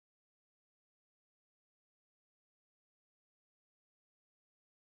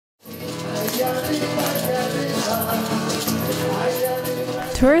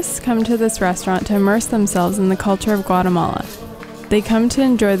Tourists come to this restaurant to immerse themselves in the culture of Guatemala. They come to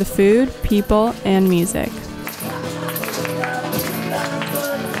enjoy the food, people, and music.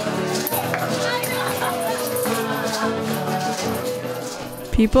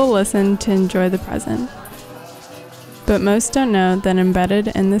 People listen to enjoy the present. But most don't know that embedded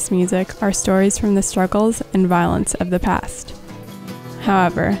in this music are stories from the struggles and violence of the past.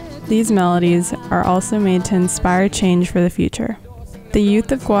 However, these melodies are also made to inspire change for the future. The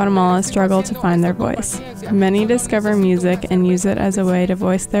youth of Guatemala struggle to find their voice. Many discover music and use it as a way to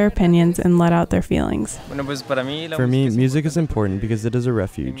voice their opinions and let out their feelings. For me, music is important because it is a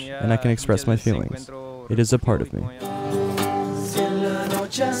refuge, and I can express my feelings. It is a part of me.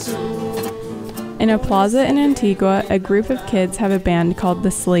 In a plaza in Antigua, a group of kids have a band called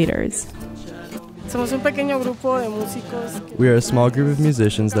the Slaters. We are a small group of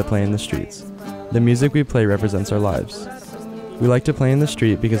musicians that play in the streets. The music we play represents our lives. We like to play in the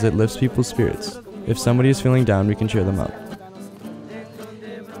street because it lifts people's spirits. If somebody is feeling down, we can cheer them up.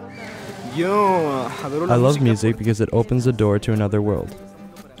 I love music because it opens the door to another world.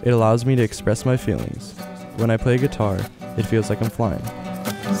 It allows me to express my feelings. When I play guitar, it feels like I'm flying.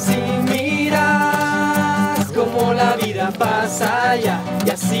 Como la vida pasa ya y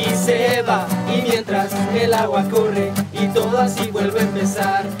así se va y mientras el agua corre y todo así vuelve a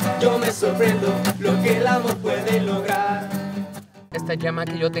empezar yo me sorprendo lo que el amor puede lograr. Esta llama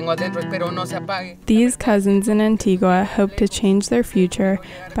que yo tengo adentro espero no se apague. These cousins in Antigua hope to change their future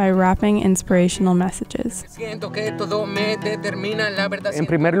by rapping inspirational messages. Siento que todo me determina la verdad. En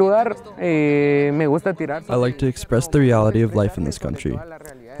primer lugar, me gusta tirar. I like to express the reality of life in this country.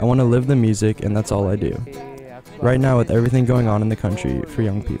 I want to live the music, and that's all I do. Right now, with everything going on in the country for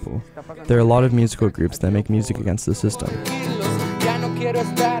young people, there are a lot of musical groups that make music against the system.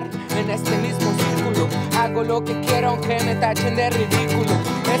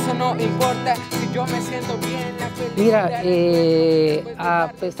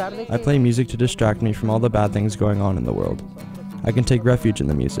 I play music to distract me from all the bad things going on in the world. I can take refuge in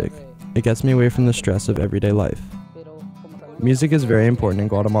the music. It gets me away from the stress of everyday life. Music is very important in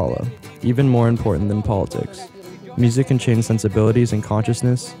Guatemala, even more important than politics. Music can change sensibilities and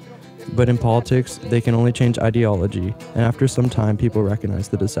consciousness, but in politics, they can only change ideology, and after some time, people recognize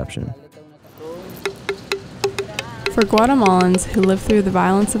the deception. For Guatemalans who lived through the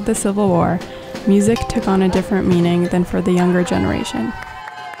violence of the Civil War, music took on a different meaning than for the younger generation.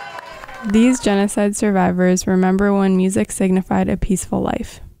 These genocide survivors remember when music signified a peaceful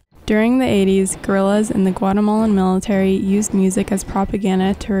life. During the 80s, guerrillas in the Guatemalan military used music as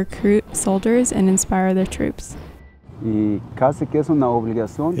propaganda to recruit soldiers and inspire their troops.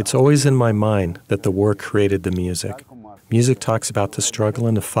 It's always in my mind that the war created the music. Music talks about the struggle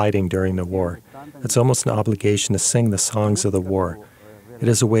and the fighting during the war. It's almost an obligation to sing the songs of the war. It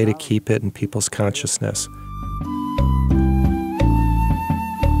is a way to keep it in people's consciousness.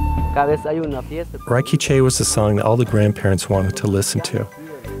 Refuge was a song that all the grandparents wanted to listen to.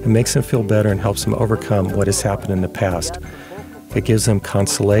 It makes them feel better and helps them overcome what has happened in the past. It gives them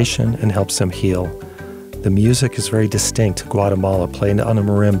consolation and helps them heal. The music is very distinct to Guatemala, played on a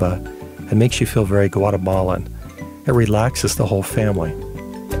marimba, and makes you feel very Guatemalan. It relaxes the whole family.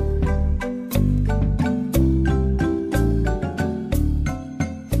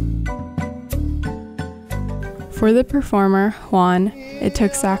 For the performer, Juan, it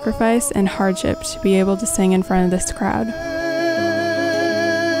took sacrifice and hardship to be able to sing in front of this crowd.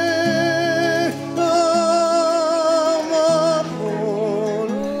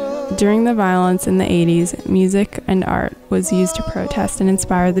 During the violence in the 80s, music and art was used to protest and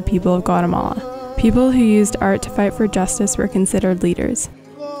inspire the people of Guatemala. People who used art to fight for justice were considered leaders.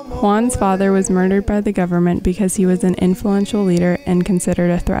 Juan's father was murdered by the government because he was an influential leader and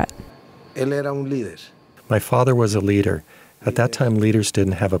considered a threat. My father was a leader. At that time, leaders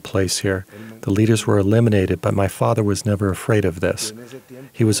didn't have a place here. The leaders were eliminated, but my father was never afraid of this.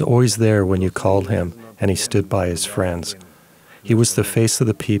 He was always there when you called him, and he stood by his friends. He was the face of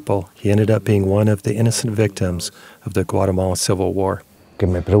the people. He ended up being one of the innocent victims of the Guatemala Civil War.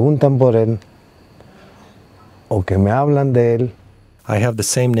 I have the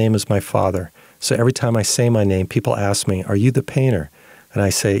same name as my father, so every time I say my name, people ask me, "Are you the painter?" And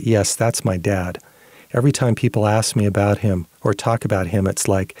I say, "Yes, that's my dad." Every time people ask me about him or talk about him, it's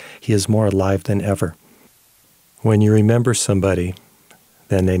like he is more alive than ever. When you remember somebody,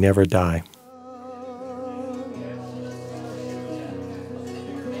 then they never die.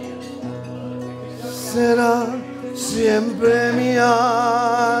 Será siempre mi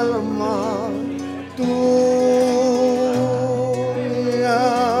alma tuya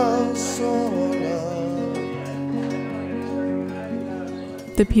sola.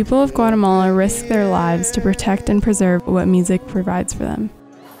 The people of Guatemala risk their lives to protect and preserve what music provides for them.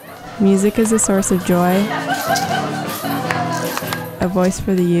 Music is a source of joy, a voice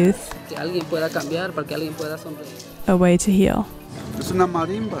for the youth, a way to heal. Es una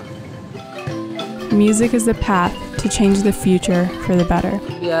marimba. Music is the path to change the future for the better.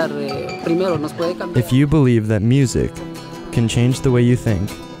 If you believe that music can change the way you think,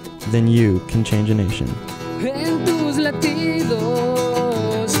 then you can change a nation. En tus latidos,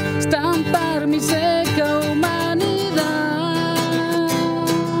 estampa